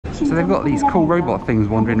So they've got these cool robot things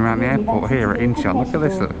wandering around the airport here at Incheon. Look at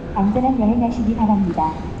this.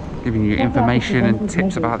 Giving you information and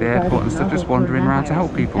tips about the airport and stuff, just wandering around to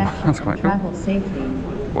help people. That's quite cool.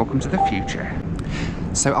 Welcome to the future.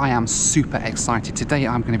 So I am super excited. Today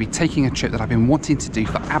I'm going to be taking a trip that I've been wanting to do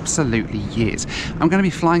for absolutely years. I'm going to be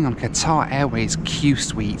flying on Qatar Airways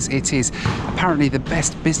Qsuite. It is apparently the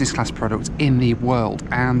best business class product in the world,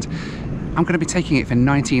 and I'm going to be taking it for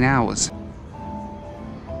 19 hours.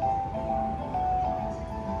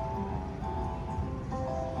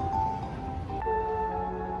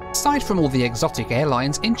 Aside from all the exotic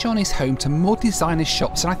airlines, Incheon is home to more designer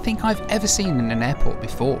shops than I think I've ever seen in an airport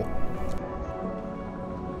before.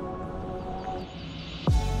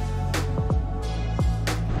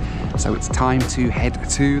 So it's time to head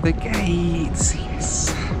to the gates.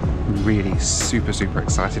 Yes, I'm really super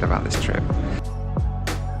excited about this trip.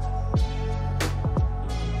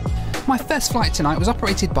 My first flight tonight was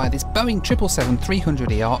operated by this Boeing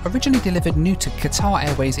 777-300ER, originally delivered new to Qatar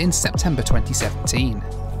Airways in September 2017.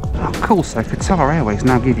 Oh cool, so Qatar Airways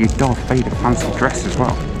now give you Darth Vader fancy dress as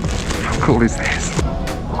well. How cool is this?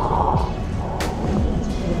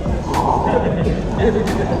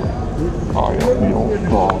 I am your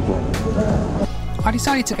father. I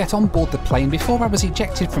decided to get on board the plane before I was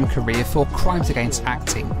ejected from Korea for crimes against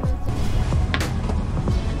acting.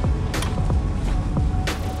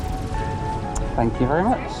 Thank you very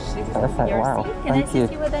much. Perfect, wow. Can I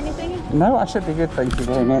assist you with anything? No, I should be good, thank you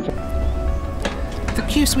very much. The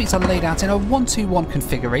Qsuites are laid out in a 1-2-1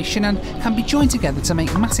 configuration and can be joined together to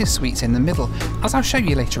make massive suites in the middle, as I'll show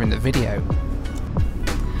you later in the video.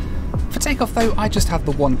 For takeoff though, I just had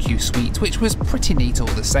the one Qsuite, which was pretty neat all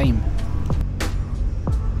the same.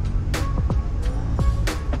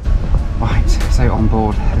 Right, so on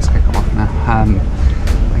board, let's kick off now.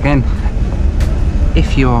 Again,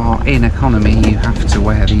 if you are in economy, you have to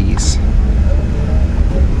wear these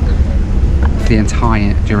for the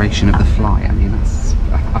entire duration of the flight. I mean,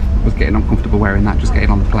 I was getting uncomfortable wearing that just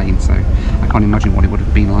getting on the plane, so I can't imagine what it would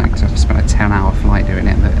have been like to have spent a 10-hour flight doing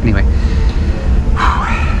it. But anyway,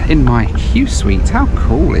 in my Qsuite, how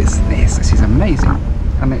cool is this? This is amazing,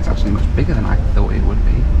 and it's actually much bigger than I thought it would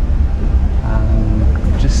be.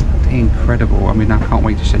 Just incredible. I mean, I can't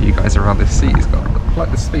wait to show you guys around this seat. It's got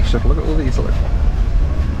like the space shuttle. Look at all these. Look.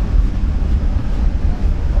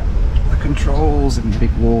 Controls and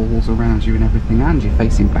big walls around you and everything, and you're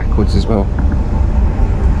facing backwards as well,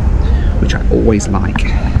 which I always like.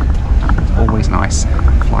 It's always nice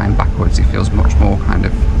flying backwards. It feels much more kind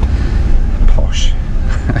of posh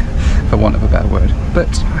for want of a better word. But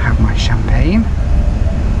I have my champagne,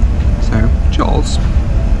 so Jaws.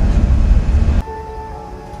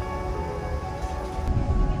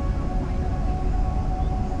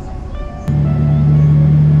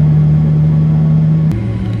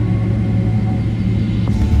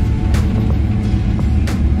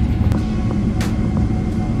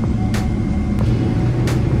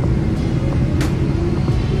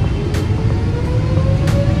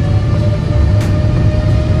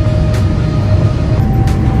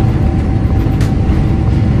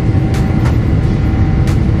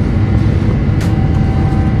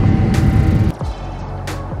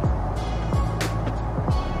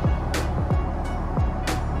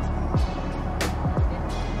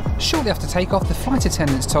 Shortly after takeoff, the flight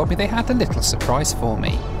attendants told me they had a little surprise for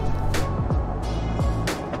me.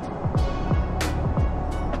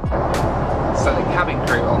 So the cabin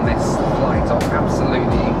crew on this flight are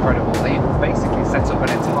absolutely incredible. They've basically set up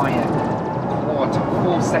an entire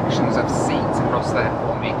four sections of seats across there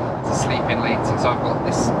for me to sleep in later. So I've got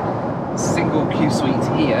this single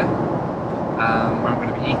Qsuite here, where I'm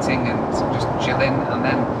going to be eating and just chilling, and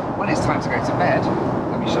then when it's time to go to bed,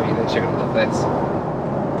 let me show you this, you're going to love this.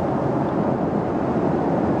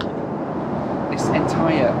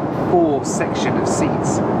 Entire 4 section of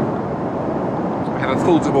seats. I have a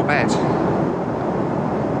foldable bed.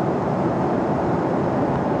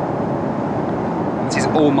 This is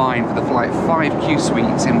all mine for the flight. 5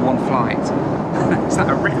 Qsuites in one flight. Is that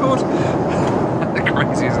a record? The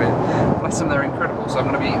crazy is it? Bless them, they're incredible. So I'm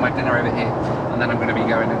going to be eating my dinner over here, and then I'm going to be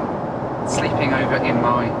going and sleeping over in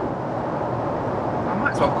my, I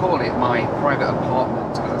might as well call it my private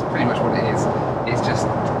apartment, because that's pretty much what it is. It's just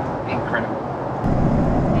incredible.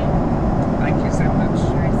 Thank you so much.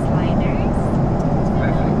 Your sliders.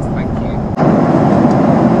 Perfect, thank you.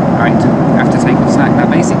 Right, I have to take a snack. Now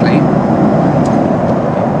basically,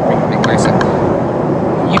 bring it a bit closer.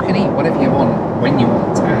 You can eat whatever you want, when you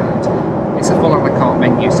want, and it's a full a la carte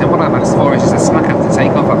menu. So what I've asked for is just a snack after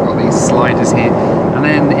takeoff. I've got these sliders here. And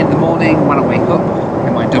then in the morning, when I wake up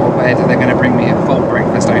in my double bed, they're going to bring me a full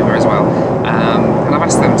breakfast over as well. And I've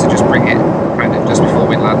asked them to just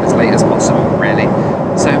as late as possible, really.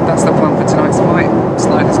 So that's the plan for tonight's flight.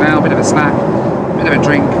 Sliders now, a bit of a snack, a bit of a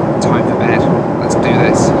drink, time for bed. Let's do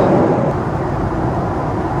this.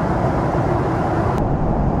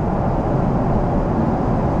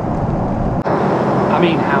 I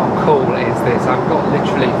mean, how cool is this? I've got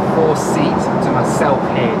literally 4 seats to myself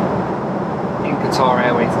here in Qatar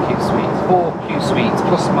Airways Qsuite. 4 Qsuites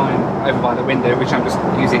plus mine over by the window, which I'm just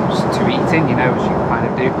using just to eat in, you know, as you kind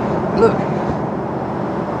of do. Look,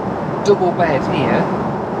 double bed here.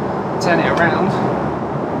 Turn it around.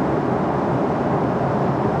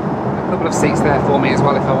 A couple of seats there for me as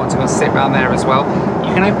well if I want to sit around there as well.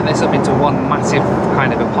 You can open this up into one massive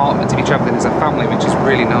kind of apartment if you're travelling as a family, which is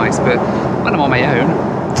really nice, but when I'm on my own,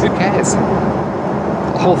 who cares?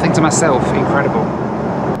 The whole thing to myself, incredible.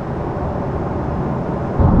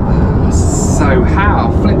 So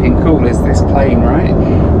how flipping cool is this plane, right?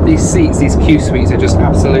 These seats, these Qsuites are just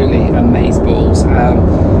absolutely amazeballs.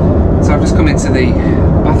 So I've just come into the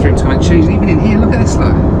bathroom to come and change. Even in here, look at this,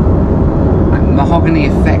 look. Like mahogany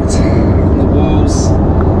effect on the walls.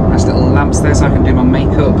 Nice little lamps there so I can do my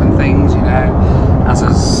makeup and things, you know, as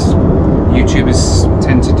YouTubers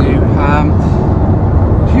tend to do.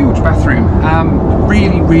 Huge bathroom.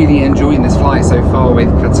 Really enjoying this flight so far with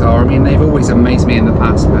Qatar. I mean, they've always amazed me in the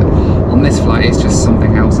past, but on this flight it's just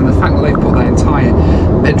something else. And the fact that they've put that entire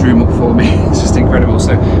bedroom up for me, it's just incredible.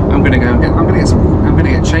 So I'm gonna go and I'm gonna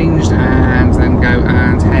get changed and then go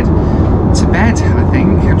and head to bed, I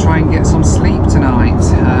think, and try and get some sleep tonight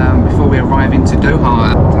before we arrive into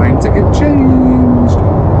Doha. Time to get changed.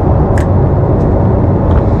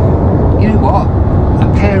 You know what? A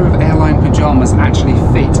pair of airline pyjamas actually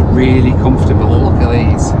fit really comfortable. Look at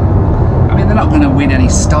these. I mean, they're not going to win any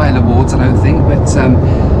style awards, I don't think, but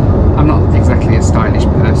I'm not exactly a stylish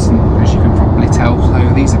person, as you can probably tell,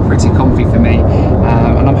 so these are pretty comfy for me,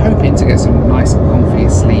 and I'm hoping to get some nice comfy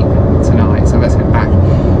sleep tonight. So let's head back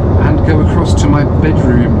and go across to my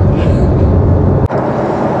bedroom.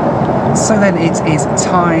 So then it is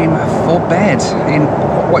time for bed in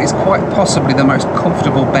what is quite possibly the most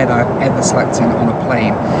comfortable bed I've ever slept in on a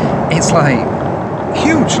plane. It's like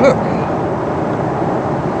huge, look.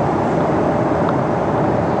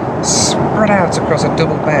 Spread out across a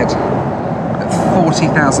double bed at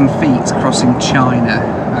 40,000 feet crossing China.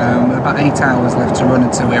 About 8 hours left to run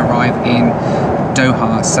until we arrive in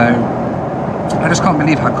Doha. So I just can't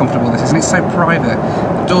believe how comfortable this is, and it's so private.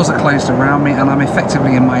 The doors are closed around me and I'm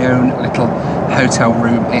effectively in my own little hotel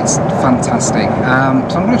room. It's fantastic.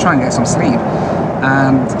 So I'm going to try and get some sleep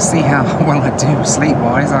and see how well I do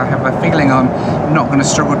sleep-wise. I have a feeling I'm not going to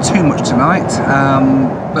struggle too much tonight,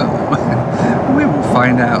 but we will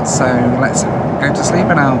find out. So let's go to sleep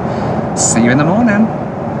and I'll see you in the morning.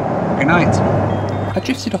 Good night. I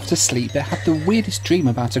drifted off to sleep but had the weirdest dream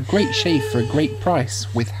about a great shave for a great price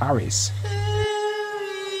with Harry's.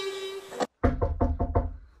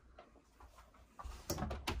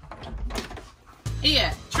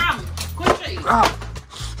 Here, tram, quickly! Oh.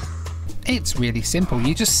 It's really simple.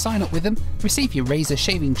 You just sign up with them, receive your razor,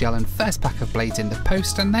 shaving gel and first pack of blades in the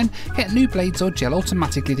post, and then get new blades or gel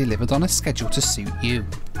automatically delivered on a schedule to suit you.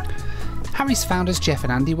 Harry's founders Jeff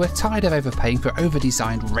and Andy were tired of overpaying for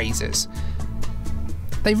over-designed razors.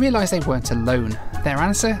 They realised they weren't alone. Their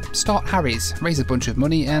answer? Start Harry's, raise a bunch of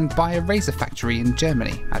money and buy a razor factory in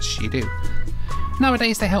Germany, as you do.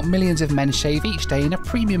 Nowadays they help millions of men shave each day in a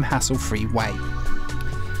premium hassle-free way.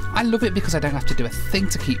 I love it because I don't have to do a thing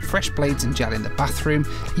to keep fresh blades and gel in the bathroom.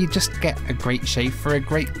 You just get a great shave for a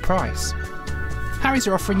great price. Harry's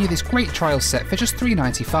are offering you this great trial set for just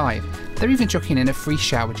 $3.95. They're even chucking in a free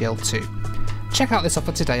shower gel too. Check out this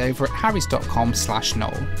offer today over at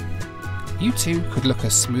harrys.com/Noel. You too could look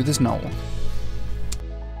as smooth as Noel.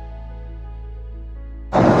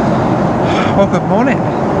 Well, good morning.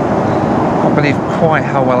 I can't believe quite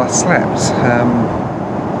how well I slept.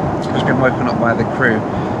 I've just been woken up by the crew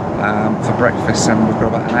for breakfast, and we've got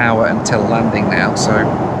about an hour until landing now, so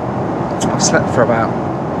I've slept for about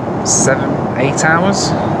 7-8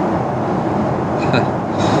 hours.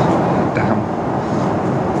 Damn.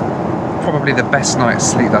 Probably the best night's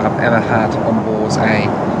sleep that I've ever had on board a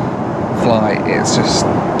flight. It's just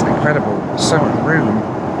incredible. So much room.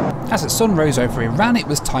 As the sun rose over Iran, it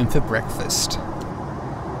was time for breakfast.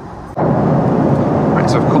 Right,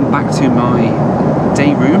 so I've come back to my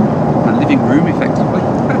day room, my living room effectively,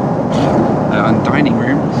 and dining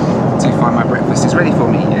room to find my breakfast is ready for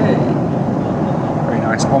me. Yay! Very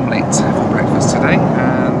nice omelette for breakfast today,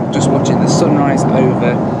 and just watching the sunrise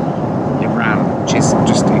over Iran, which is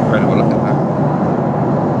just incredible. Look at that.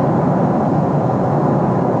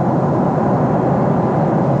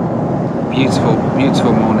 Beautiful,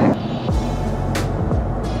 beautiful morning.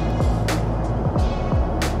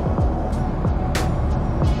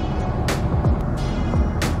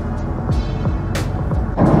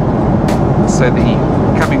 So the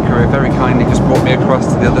cabin crew very kindly just brought me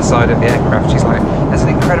across to the other side of the aircraft. She's like, there's an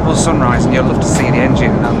incredible sunrise and you'll love to see the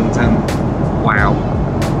engine. And wow,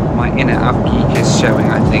 my inner av geek is showing,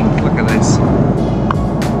 I think. Look at this.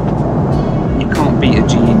 You can't beat a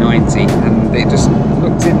GE90, and it just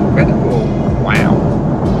looked incredible. Wow.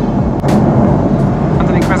 And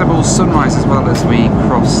an incredible sunrise as well as we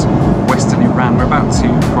cross western Iran. We're about to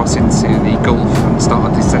cross into the Gulf and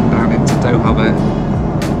start a descent down into Doha there.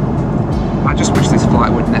 I just wish this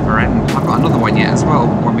flight would never end. I've got another one yet as well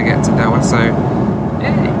when we get to Doha, so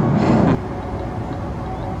yeah.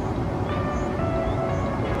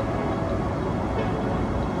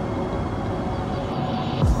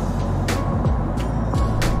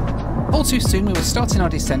 All too soon we were starting our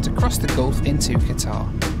descent across the Gulf into Qatar.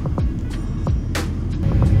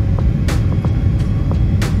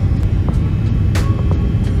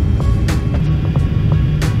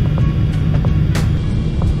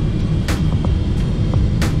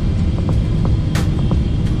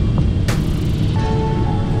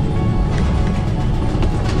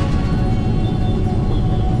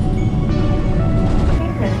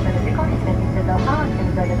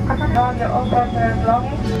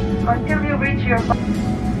 Until you reach your...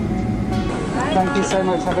 Thank you so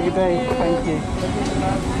much, have a good day. Thank you.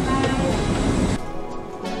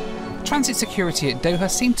 Transit security at Doha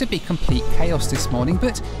seemed to be complete chaos this morning,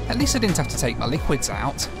 but at least I didn't have to take my liquids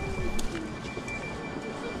out.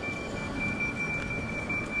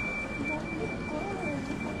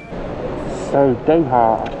 So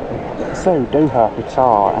Doha,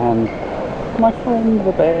 Qatar, and my friend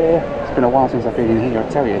the bear. It's been a while since I've been in here, I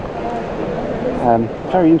tell you.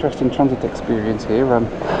 Very interesting transit experience here. I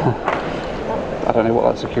don't know what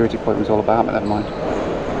that security point was all about, but never mind.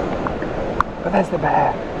 But there's the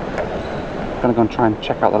bear. I'm going to go and try and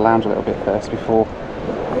check out the lounge a little bit first before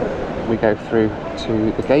we go through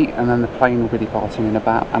to the gate, and then the plane will be departing in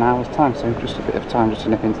about an hour's time, so just a bit of time just to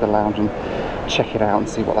nip into the lounge and check it out and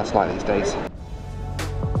see what that's like these days.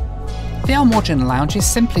 The Al Morjan Lounge is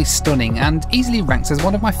simply stunning and easily ranks as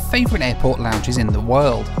one of my favourite airport lounges in the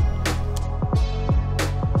world.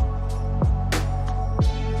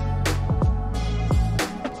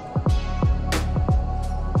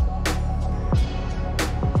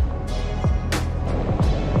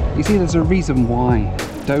 You see, there's a reason why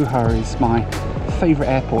Doha is my favourite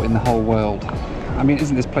airport in the whole world. I mean,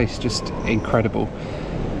 isn't this place just incredible?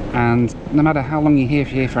 And no matter how long you're here, if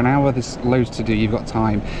you're here for an hour, there's loads to do, you've got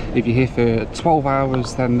time. If you're here for 12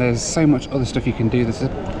 hours, then there's so much other stuff you can do. There's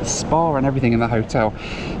a spa and everything in the hotel.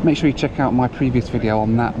 Make sure you check out my previous video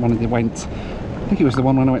on that when they went, I think it was the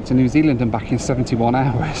one when I went to New Zealand and back in 71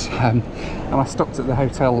 hours. And I stopped at the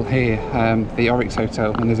hotel here, the Oryx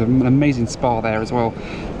Hotel, and there's an amazing spa there as well.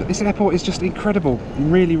 But this airport is just incredible.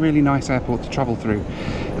 Really, really nice airport to travel through.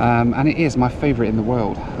 And it is my favourite in the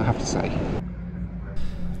world, I have to say.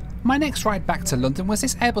 My next ride back to London was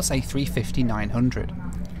this Airbus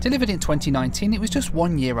A350-900. Delivered in 2019, it was just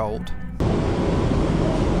 1 year old.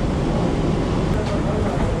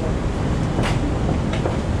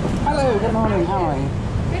 Hello, good morning, how are you?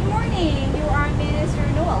 Good morning. You are Minister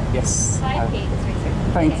Noel. Yes. Hi, Kate.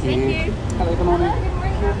 Thank Okay, you. Thank you. Hello, good morning. Hello,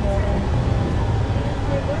 good morning.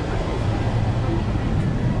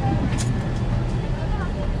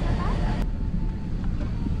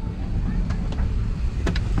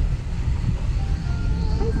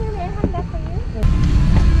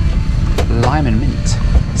 Lime and mint,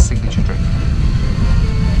 signature drink.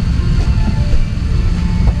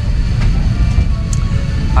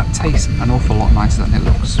 That tastes an awful lot nicer than it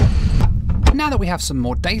looks. Now that we have some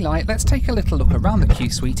more daylight, let's take a little look around the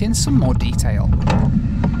Qsuite in some more detail.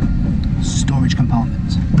 Storage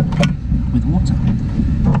compartment with water.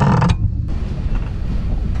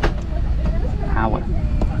 Power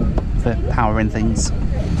for powering things.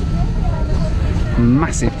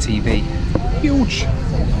 Massive TV. Huge.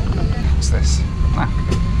 What's this? Ah,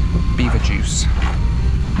 beaver juice.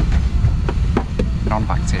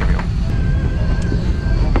 Non-bacterial.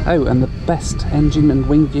 Oh, and the best engine and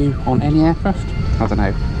wing view on any aircraft? I don't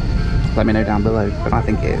know. Let me know down below, but I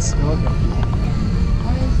think it is.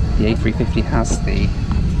 The A350 has the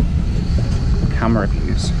camera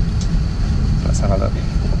views. Let's have a look.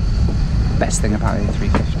 Best thing about the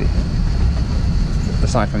A350,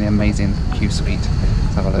 aside from the amazing Qsuite.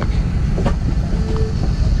 Let's have a look.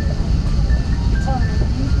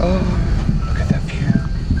 Oh, look at that view.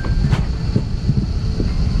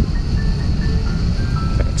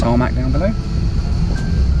 Bit of tarmac down below.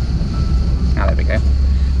 Ah, there we go.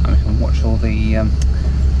 And we can watch all the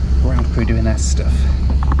ground crew doing their stuff.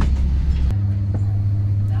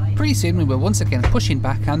 Pretty soon we were once again pushing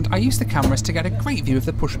back, and I used the cameras to get a great view of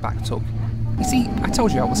the pushback tug. You see, I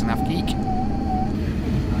told you I was an av geek.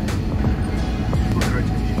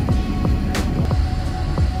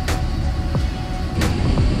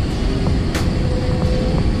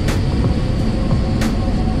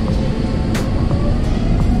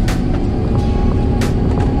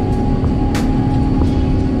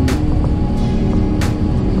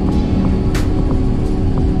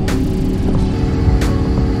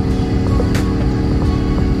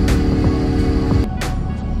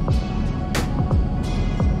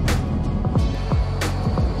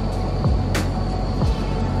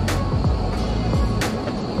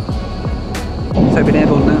 So I've been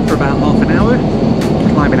airborne now for about half an hour,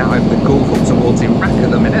 climbing out over the Gulf up towards Iraq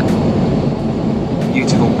at the minute.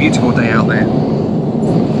 Beautiful, beautiful day out there.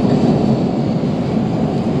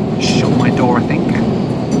 Shut my door, I think.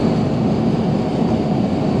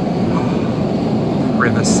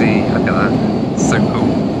 River sea, look at that, so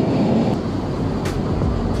cool.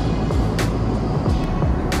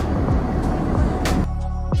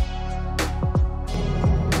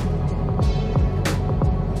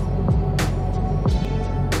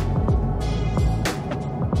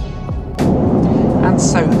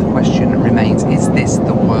 So the question remains, is this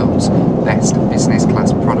the world's best business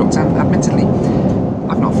class product? And admittedly,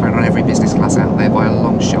 I've not flown on every business class out there by a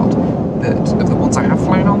long shot, but of the ones I have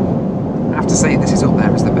flown on, I have to say this is up there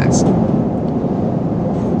as the best.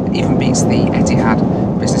 It even beats the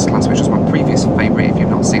Etihad business class, which was my previous favourite. If you've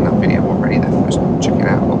not seen that video already, then just check it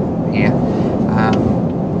out up here.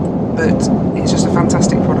 But it's just a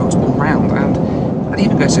fantastic product all round, and I'd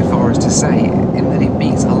even go so far as to say in that it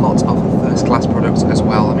beats a lot of first class products as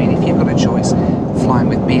well. I mean, if you've got a choice flying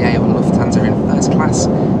with BA or Lufthansa in first class,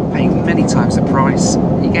 paying many times the price,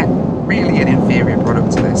 you get really an inferior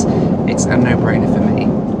product to this. It's a no-brainer for me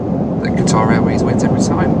that Qatar Airways wins every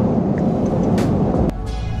time.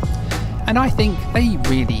 And I think they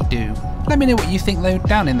really do. Let me know what you think though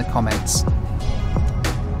down in the comments.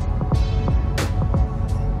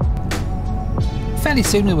 Fairly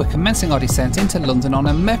soon we were commencing our descent into London on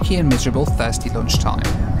a murky and miserable Thursday lunchtime.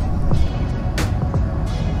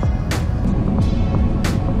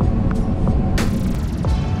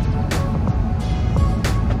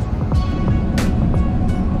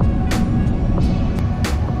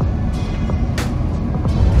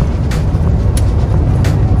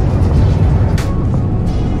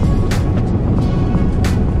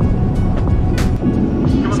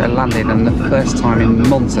 Landed, and the first time in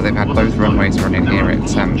months that they've had both runways running here at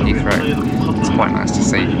Heathrow. It's quite nice to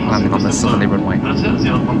see landing on the southerly runway.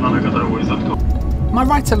 My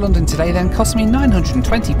ride to London today then cost me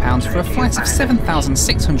 £920 for a flight of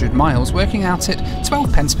 7,600 miles, working out at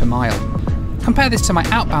 12 pence per mile. Compare this to my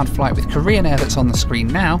outbound flight with Korean Air that's on the screen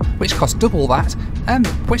now, which cost double that.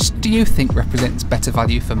 Which do you think represents better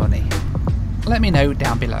value for money? Let me know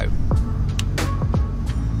down below.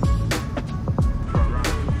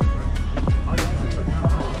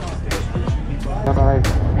 Bye-bye.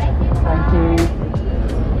 Thank you.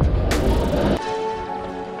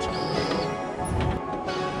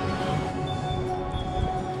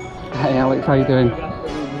 Hey Alex, how you doing?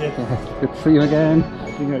 Yeah, good to see you again.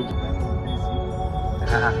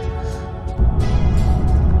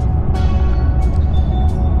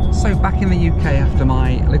 So back in the UK after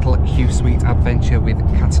my little Qsuite adventure with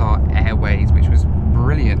Qatar Airways, which was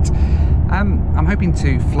brilliant. I'm hoping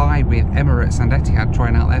to fly with Emirates and Etihad,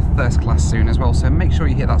 trying out their first class soon as well, so make sure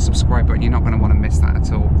you hit that subscribe button, you're not going to want to miss that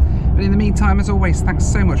at all. But in the meantime, as always, thanks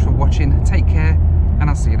so much for watching, take care, and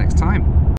I'll see you next time.